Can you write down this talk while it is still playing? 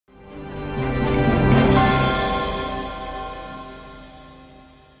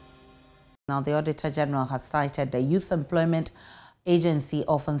Now, the Auditor General has cited the Youth Employment Agency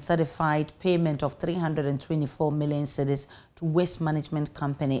of uncertified payment of 324 million cedis to waste management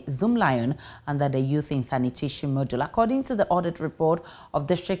company Zoomlion under the Youth in Sanitation module. According to the audit report of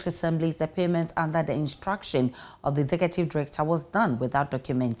district assemblies, the payment under the instruction of the executive director was done without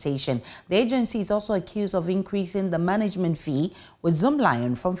documentation. The agency is also accused of increasing the management fee with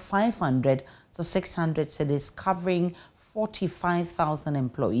Zoomlion from 500 to 600 cedis, covering 45,000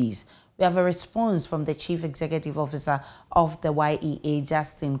 employees. We have a response from the Chief Executive Officer of the YEA,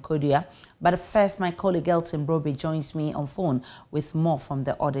 Justin Kodia. But first, my colleague Elton Brobe joins me on phone with more from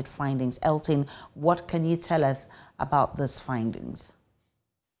the audit findings. Elton, what can you tell us about these findings?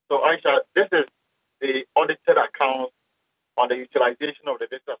 So, Aisha, this is the audited account on the utilization of the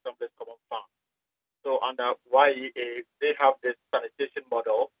District Assembly's Common Fund. So, under YEA, they have this sanitation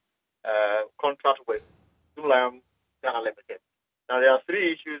model contract with Zoomlion Ghana Limited. Now, there are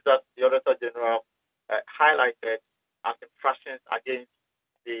three issues that the Auditor General highlighted as infractions against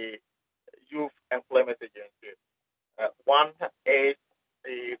the Youth Employment Agency. One is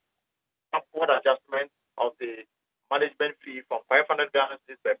the upward adjustment of the management fee from 500 Ghana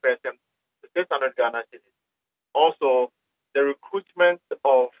cedis per person to 600 Ghana cedis. Also, the recruitment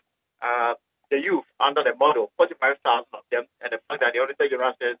of the youth under the model, 45,000 of them, and the fact that the Auditor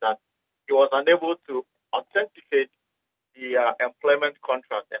General says that he was unable to authenticate the employment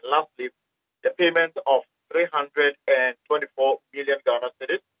contract. And lastly, the payment of 324 million Ghana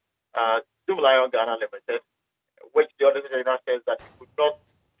cedis to Zoomlion Ghana Limited, which the Auditor General says that he could not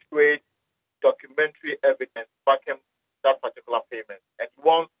create documentary evidence backing that particular payment. And he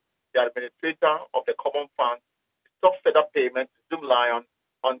wants the administrator of the Common Fund to stop further payment to Zoomlion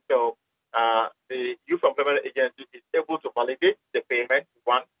until the Youth Employment Agency is able to validate the payment,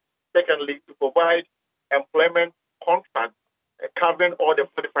 one. Secondly, to provide employment contract covering all the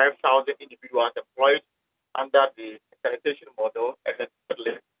 45,000 individuals employed under the sanitation model, and then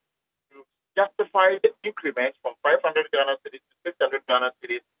thirdly, to justify the increment from 500 Ghana cedis to 600 Ghana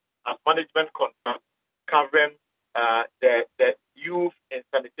cedis as management contract covering the youth in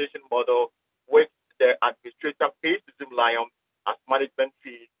sanitation model, which the administrator pays to Zoomlion as management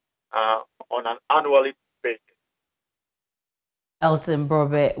fees on an annually basis. Elton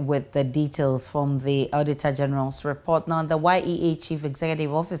Brobe with the details from the Auditor General's report. Now, the YEA Chief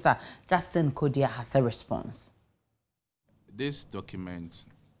Executive Officer, Justin Kodia, has a response. This document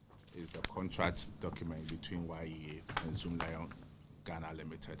is the contract document between YEA and Zoomlion Ghana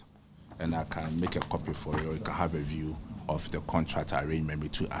Limited. And I can make a copy for you. You can have a view of the contract arrangement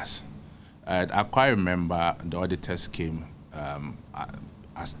between us. I quite remember the auditors came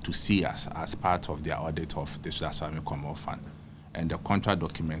to see us as part of their audit of the District Assembly Common Fund. And the contract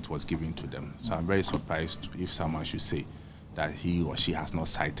document was given to them. So I'm very surprised if someone should say that he or she has not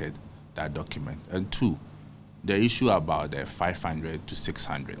cited that document. And two, the issue about the 500 to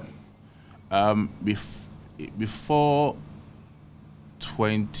 600. Before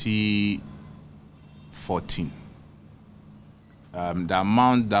 2014, the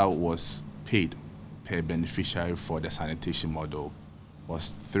amount that was paid per beneficiary for the sanitation model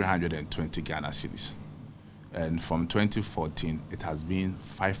was 320 Ghana cedis. And from 2014, it has been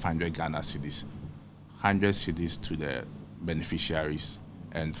 500 Ghana cedis, 100 cedis to the beneficiaries,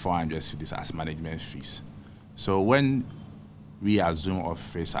 and 400 cedis as management fees. So when we assumed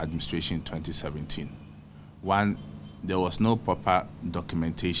office administration in 2017, one, there was no proper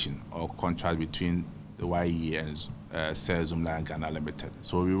documentation or contract between the YEA and Zoomlion Ghana Limited.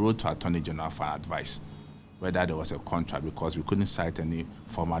 So we wrote to Attorney General for advice whether there was a contract, because we couldn't cite any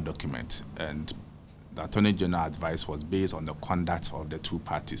formal document. And the Attorney General advice was based on the conduct of the two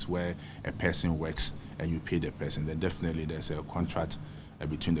parties, where a person works and you pay the person. Then definitely there's a contract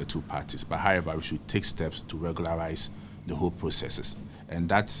between the two parties. But however, we should take steps to regularize the whole processes. And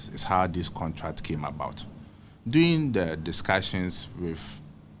that is how this contract came about. During the discussions with,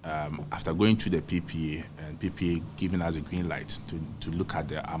 after going through the PPA, and PPA giving us a green light to look at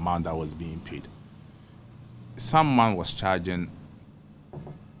the amount that was being paid, someone was charging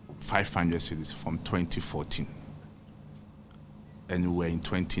 500 cedis from 2014, and we were in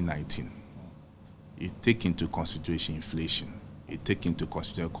 2019. You take into consideration inflation, you take into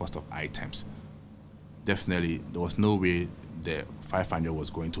consideration the cost of items. Definitely, there was no way the 500 was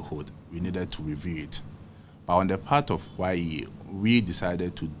going to hold. We needed to review it. But on the part of YEA, we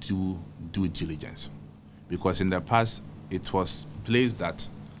decided to do due diligence, because in the past, it was placed that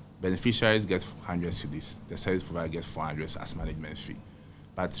beneficiaries get 100 cedis, the service provider gets 400 as management fee.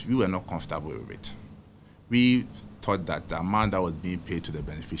 But we were not comfortable with it. We thought that the amount that was being paid to the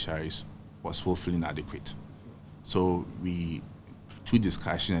beneficiaries was woefully inadequate. So we through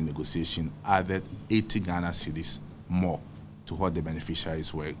discussion and negotiation, added 80 Ghana cedis more to what the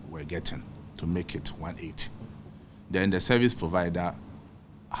beneficiaries were getting to make it 180. Then the service provider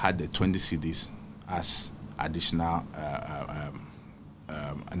had the 20 cedis as additional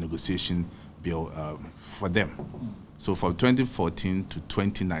a negotiation bill for them. So from 2014 to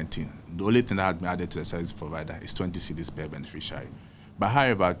 2019, the only thing that had been added to the service provider is 20 cedis per beneficiary. But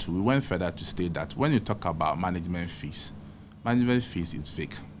however, too, we went further to state that when you talk about management fees is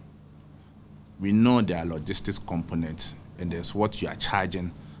vague. We know there are logistics components and there's what you are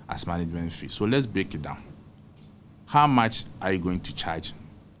charging as management fees. So let's break it down. How much are you going to charge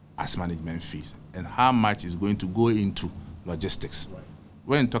as management fees and how much is going to go into logistics? Right.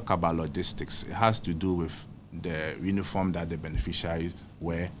 When you talk about logistics, it has to do with the uniform that the beneficiaries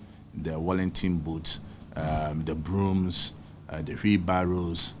wear, the Wellington boots, the brooms, the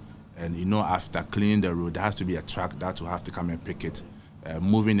wheelbarrows, and after cleaning the road, there has to be a truck that will have to come and pick it,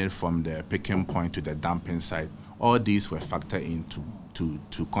 moving it from the picking point to the dumping site. All these were factored in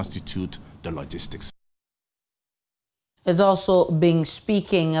to constitute the logistics. It's also been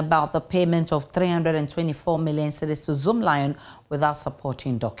speaking about the payment of 324 million cedis to Zoomlion without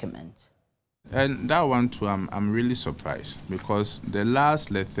supporting document. And that one too, I'm really surprised because the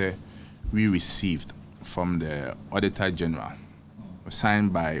last letter we received from the Auditor General,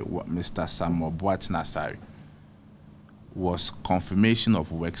 signed by Mr. Samuel Boatin-Asare, was confirmation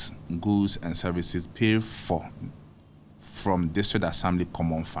of works, goods and services paid for from District Assembly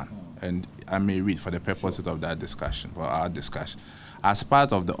Common Fund. And I may read for the purposes of that discussion, for our discussion. As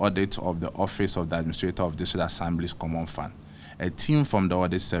part of the audit of the Office of the Administrator of District Assembly's Common Fund, a team from the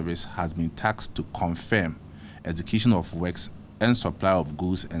Audit Service has been tasked to confirm execution of works and supply of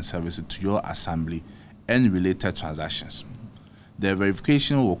goods and services to your assembly and related transactions. The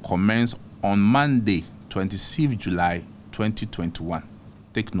verification will commence on Monday, 26 July 2021.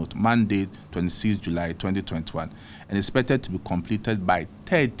 Take note, Monday, 26 July 2021, and expected to be completed by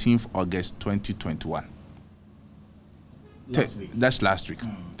 13th August 2021. That's last week,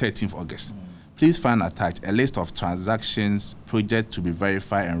 13th August. Please find attached a list of transactions, projects to be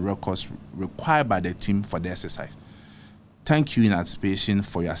verified, and records required by the team for the exercise. Thank you in anticipation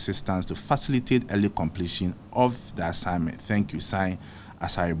for your assistance to facilitate early completion of the assignment. Thank you. Signed,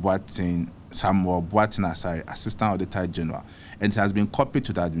 Samuel Boatin-Asare, Assistant Auditor General. And it has been copied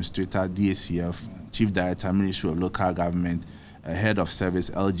to the Administrator, DACF, Chief Director, Ministry of Local Government, Head of Service,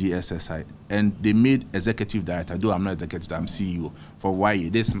 LGSSI, and they made Executive Director, though I'm not Executive, I'm CEO, for YEA.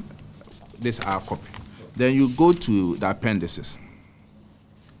 This is our copy. Then you go to the appendices.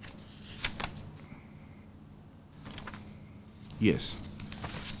 Yes.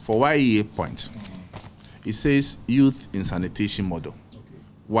 For YEA point, it says youth in sanitation model.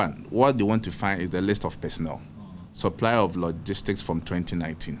 One, what they want to find is the list of personnel, supply of logistics from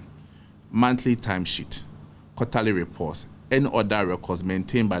 2019, monthly timesheet, quarterly reports, and other records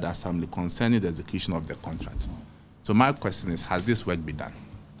maintained by the Assembly concerning the execution of the contract. So my question is, has this work been done?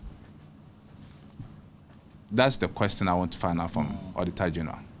 That's the question I want to find out from Auditor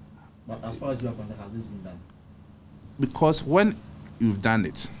General. But as far as you are concerned, has this been done? Because when you've done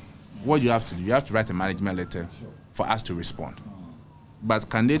it, what you have to do, you have to write a management letter for us to respond. But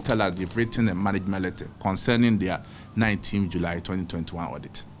can they tell us they've written a management letter concerning their 19th July 2021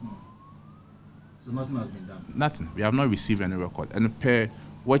 audit? So nothing has been done? Nothing. We have not received any record. And per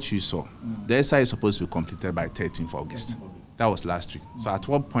what you saw, the SI is supposed to be completed by 13th August. That was last week. So at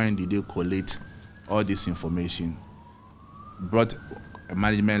what point did they collate all this information, brought a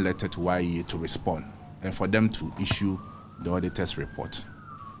management letter to YEA to respond, and for them to issue the auditor's report?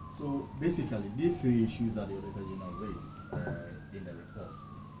 So basically, these three issues that the Auditor General raised in the report,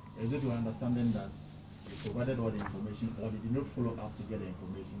 is it your understanding that you provided all the information, or did you not follow up to get the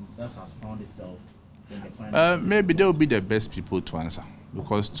information that has found itself in the final? Maybe they will be the best people to answer,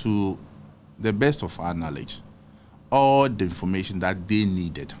 because to the best of our knowledge, all the information that they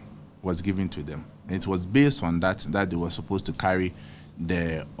needed was given to them. And it was based on that they were supposed to carry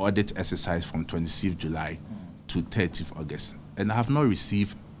the audit exercise from 26th July to 30th August. And I have not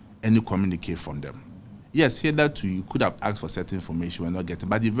received any communique from them. Yes, hitherto you could have asked for certain information we're not getting,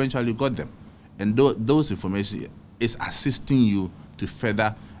 but eventually got them. And those information is assisting you to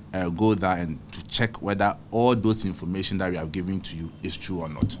further go there and to check whether all those information that we have given to you is true or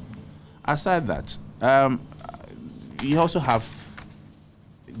not. Aside that, you also have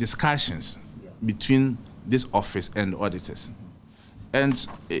discussions between this office and the auditors. And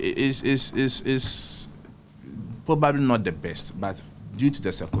it's probably not the best, but due to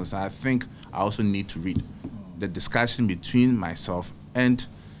the circumstance, I think I also need to read the discussion between myself and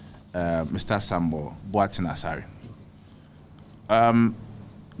Mr. Samuel Boatin-Asare.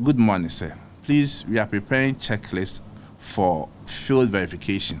 Good morning, sir. Please, we are preparing checklists for field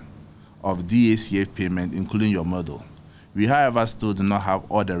verification of DACF payment, including your model. We, however, still do not have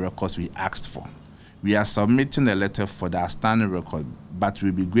all the records we asked for. We are submitting a letter for the outstanding record, but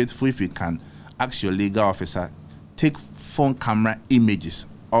we'll be grateful if you can ask your legal officer, take phone camera images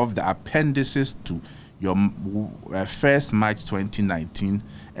of the appendices to your 1st March 2019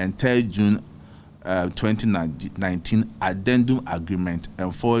 and 3rd June 2019 addendum agreement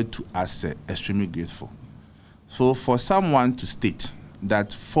and forward to us. Extremely grateful. So for someone to state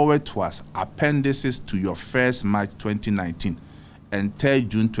that forward to us appendices to your 1st March 2019 and 3rd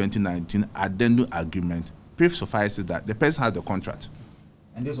June 2019 addendum agreement, brief suffices that the person has the contract.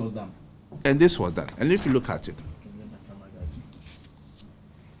 And this was done. And this was done. And if you look at it,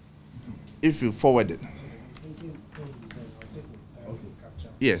 if you forward it,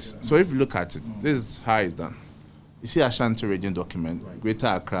 yes. So if you look at it, this is how it's done. You see Ashanti region document, Greater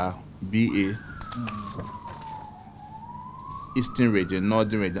Accra, BA, Eastern region,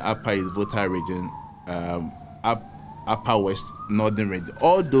 Northern region, Upper East, Volta region, Upper West, Northern region.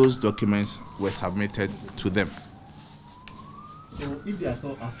 All those documents were submitted to them. So if they are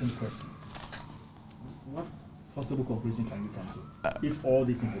still asking questions, what possible conclusion can you come to? If all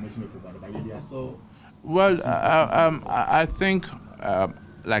this information is provided, but they are still... Well, I think,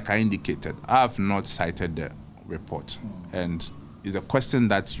 like I indicated, I have not cited the report. And it's a question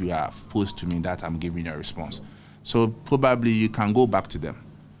that you have posed to me that I'm giving a response. So probably you can go back to them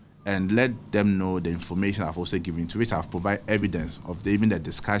and let them know the information I've also given, to which I've provided evidence of even the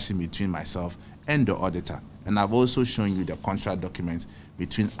discussion between myself and the auditor. And I've also shown you the contract documents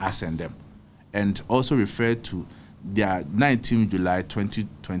between us and them. And also referred to their 19 July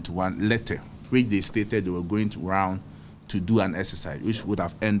 2021 letter, which they stated they were going to round to do an exercise, which would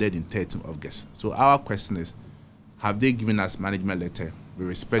have ended in 13th August. So our question is, have they given us management letter with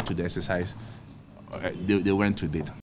respect to the exercise they went to date?